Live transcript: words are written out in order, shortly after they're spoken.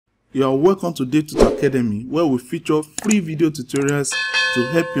You are welcome to Day Tutor Academy, where we feature free video tutorials to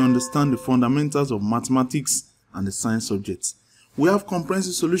help you understand the fundamentals of mathematics and the science subjects. We have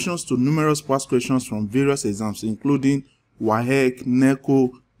comprehensive solutions to numerous past questions from various exams, including WAEC,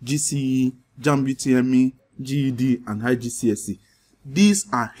 NECO, GCE, JAMB-TME, GED, and high GCSE. These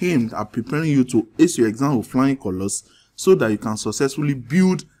are aimed at preparing you to ace your exam with flying colors so that you can successfully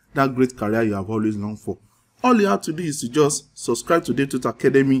build that great career you have always longed for. All you have to do is to just subscribe to Day Tutor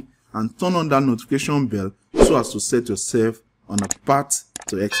Academy and turn on that notification bell so as to set yourself on a path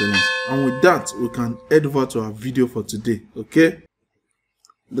to excellence. And with that, we can head over to our video for today. Okay?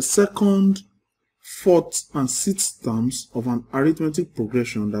 The second, fourth, and sixth terms of an arithmetic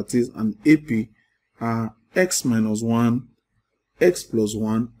progression, that is an AP, are x minus 1, x plus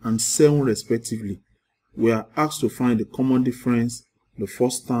 1, and 7 respectively. We are asked to find the common difference, the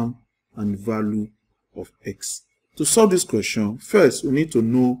first term, and the value of x. To solve this question, first we need to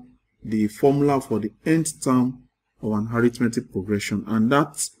know the formula for the nth term of an arithmetic progression, and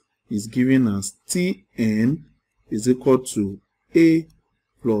that is given as Tn is equal to a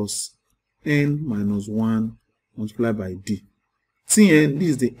plus n minus 1 multiplied by d. Tn, this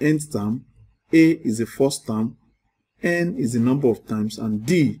is the nth term, a is the first term, n is the number of times, and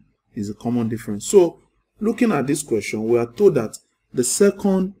d is the common difference. So looking at this question, we are told that the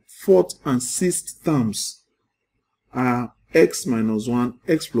second, fourth, and sixth terms are x minus 1,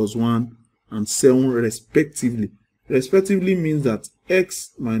 x plus 1, and 7 respectively. Respectively means that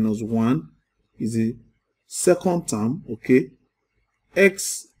x minus 1 is the second term, okay?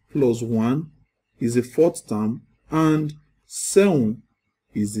 X plus 1 is the fourth term, and 7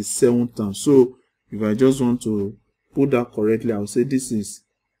 is the seventh term. So if I just want to put that correctly, I'll say this is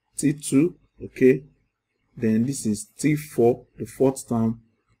T2, okay? Then this is T4, the fourth term,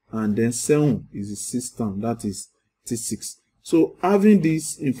 and then 7 is the sixth term, that is T6. So having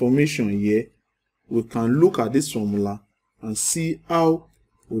this information here, we can look at this formula and see how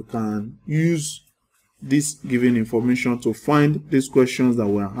we can use this given information to find these questions that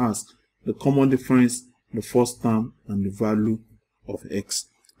were asked, the common difference, the first term, and the value of x.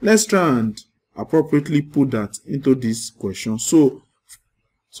 Let's try and appropriately put that into this question. So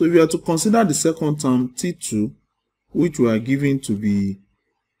if you are to consider the second term T2, which we are given to be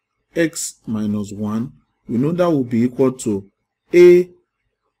x minus 1, we know that will be equal to a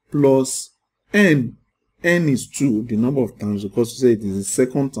plus n. N is 2, the number of times, because we say it is the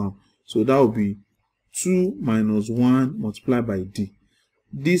second term. So that will be 2 minus 1 multiplied by d.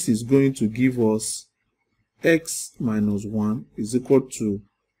 This is going to give us x minus 1 is equal to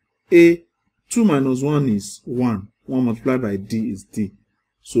a. 2 minus 1 is 1. 1 multiplied by d is d.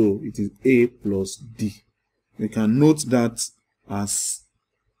 So it is a plus d. We can note that as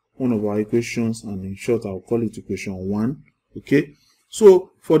one of our equations, and in short I'll call it equation 1. Okay,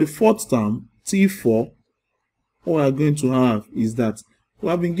 so for the fourth term T4, what we are going to have is that we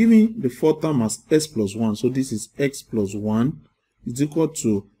have been given the fourth term as s plus 1. So this is x plus 1 is equal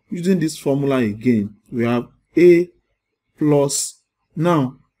to, using this formula again, we have a plus,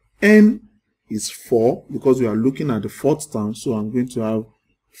 now n is 4 because we are looking at the fourth term. So I'm going to have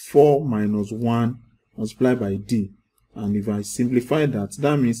 4 minus 1 multiplied by d. And if I simplify that,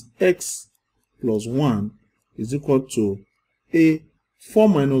 that means x plus 1 is equal to a. 4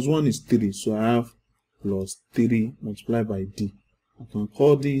 minus 1 is 3. So I have plus 3 multiplied by d. I can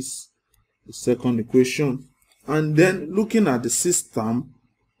call this the second equation. And then looking at the sixth term,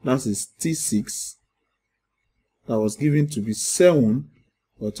 that is T6, that was given to be 7.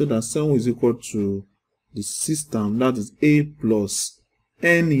 We're told that 7 is equal to the sixth term, that is a plus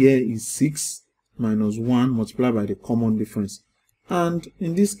n here is 6 minus 1 multiplied by the common difference. And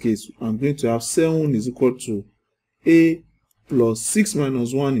in this case, I'm going to have 7 is equal to a plus 6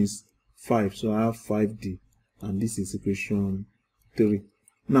 minus 1 is 5. So I have 5d. And this is equation 3.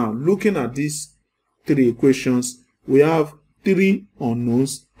 Now, looking at these three equations, we have three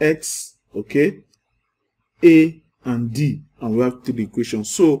unknowns, x, okay, a, and d. And we have three equations.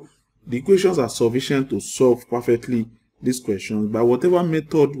 So the equations are sufficient to solve perfectly these questions by whatever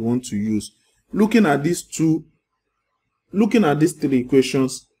method you want to use. Looking at these three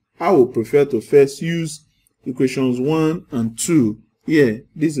equations, I would prefer to first use equations 1 and 2. Here,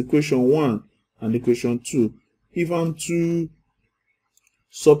 this equation 1 and equation 2. If I'm to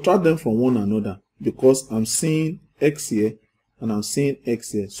subtract them from one another, because I'm seeing x here and I'm seeing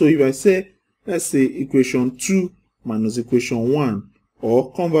x here. So if I say, let's say equation 2 minus equation 1,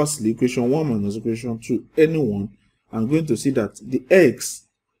 or conversely equation 1 minus equation 2, anyone, I'm going to see that the x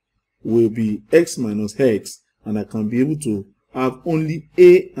will be x minus x, and I can be able to have only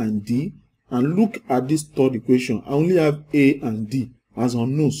a and d. And look at this third equation, I only have a and d. as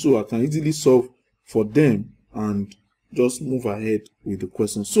unknown, so I can easily solve for them and just move ahead with the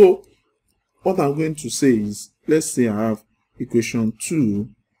question. So what I'm going to say is, let's say I have equation 2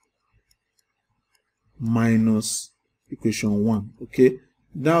 minus equation 1. Okay,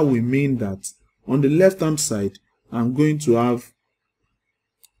 that will mean that on the left hand side I'm going to have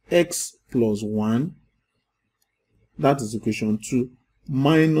x plus 1, that is equation 2,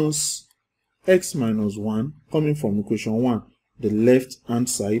 minus x minus 1 coming from equation 1, the left hand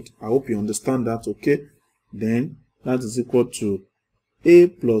side. I hope you understand that. Okay, then that is equal to a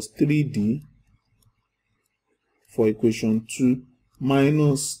plus 3d for equation 2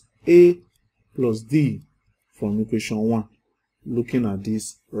 minus a plus d from equation 1, looking at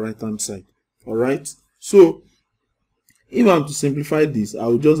this right hand side. All right, so if I'm to simplify this, I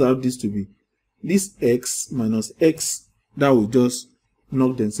will just have this to be this x minus x, that will just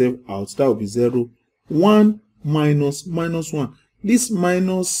knock themselves out, that will be 0. 1 minus minus 1, this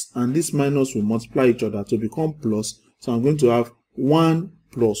minus and this minus will multiply each other to become plus, so I'm going to have 1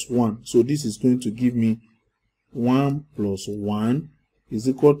 plus 1. So this is going to give me 1 plus 1 is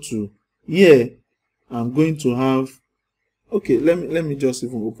equal to, here I'm going to have, okay, let me just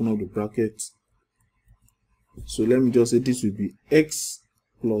even open up the bracket. So let me just say this will be x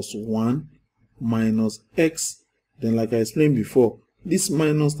plus 1 minus x, then like I explained before, this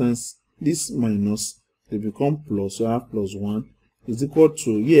minus times this minus, they become plus, so I have plus 1 is equal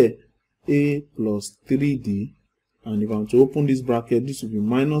to, here, a plus 3d, and if I'm to open this bracket, this will be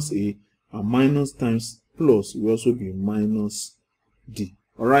minus a, and minus times plus will also be minus d.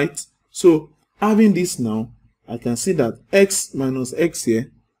 All right, so having this now, I can see that x minus x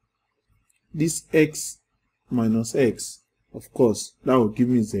here, this x minus x, of course, that will give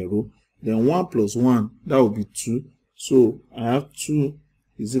me 0. Then 1 plus 1, that will be 2. So I have 2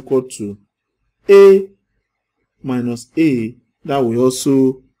 is equal to a minus a, that will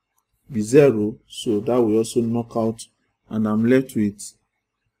also be 0. So that will also knock out, and I'm left with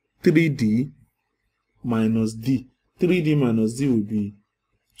 3d minus d. 3d minus d will be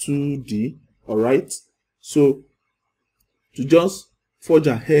 2d. All right, so to just forge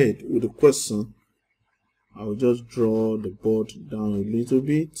ahead with the question, I will just draw the board down a little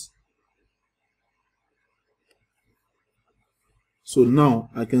bit. So now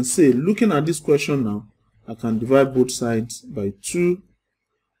I can say, looking at this question now, I can divide both sides by 2.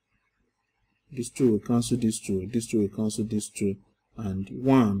 This 2 will cancel this 2, this 2 will cancel this 2, and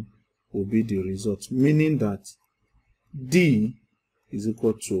 1 will be the result, meaning that d is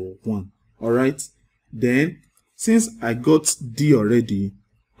equal to 1. All right, then since I got d already,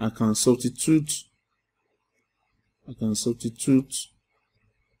 I can substitute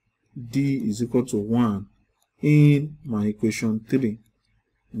d is equal to 1 in my equation 3,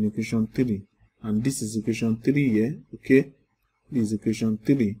 and this is equation 3 here. Okay, this is equation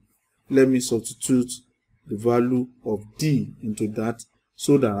 3. Let me substitute the value of d into that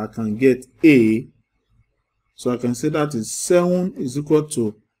so that I can get a. So I can say that is 7 is equal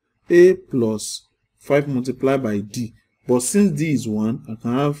to a plus 5 multiplied by d, but since d is 1, I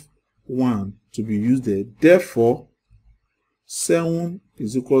can have 1 to be used there. Therefore 7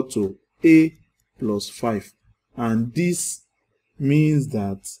 is equal to a plus 5, and this means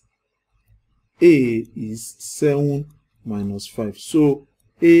that a is 7 minus 5, so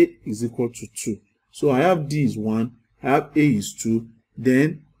a is equal to 2. So I have d is 1, I have a is 2.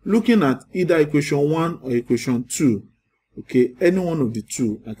 Then looking at either equation 1 or equation 2, okay, any one of the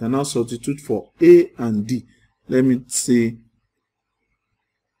two, I can now substitute for a and d. Let me say,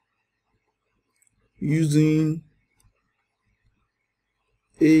 using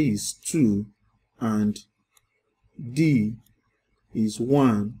a is 2 and d is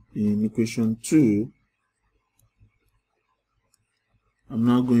 1 in equation 2, I'm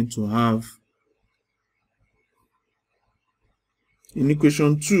now going to have, in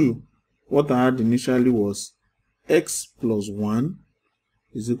equation 2, what I had initially was x plus 1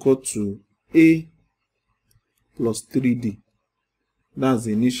 is equal to a plus 3d. That's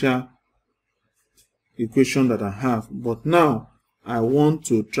the initial equation that I have. But now I want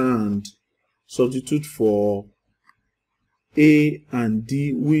to try and substitute for a and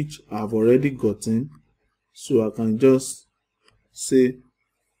d, which I've already gotten. So I can just say,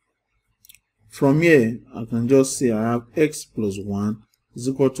 from here, I can just say I have x plus 1 is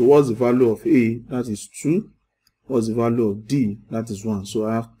equal to, what's the value of a? That is 2. What's the value of d? That is 1. So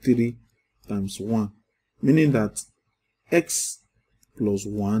I have 3 times 1, meaning that x plus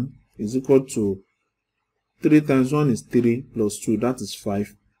 1 is equal to 3 times 1 is 3 plus 2, that is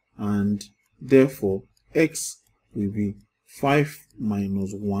 5, and therefore x will be 5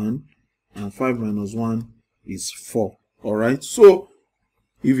 minus 1, and 5 minus 1 is 4. All right, so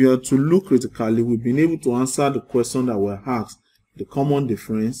if you are to look critically, we've been able to answer the question that were asked, the common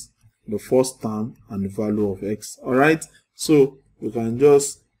difference, the first term, and the value of x. All right, so we can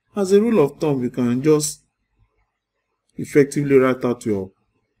just, as a rule of thumb, you can just effectively write out your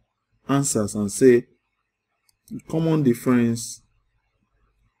answers and say the common difference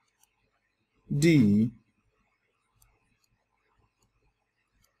d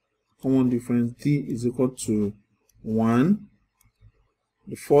is equal to 1.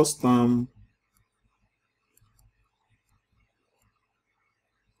 The first term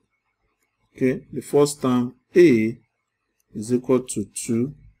a is equal to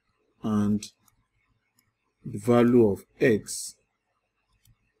 2, and the value of x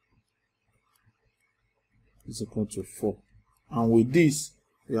is equal to 4. And with this,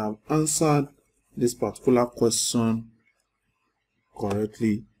 we have answered this particular question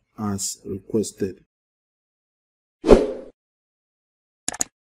correctly as requested.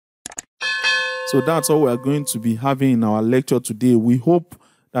 So that's all we are going to be having in our lecture today. We hope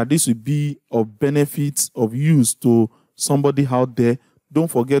that this will be of benefit, of use to somebody out there.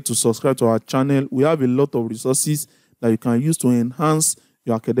 Don't forget to subscribe to our channel. We have a lot of resources that you can use to enhance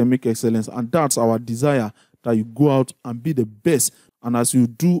your academic excellence. And that's our desire, that you go out and be the best. And as you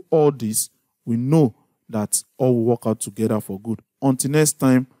do all this, we know that all will work out together for good. Until next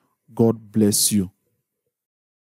time, God bless you.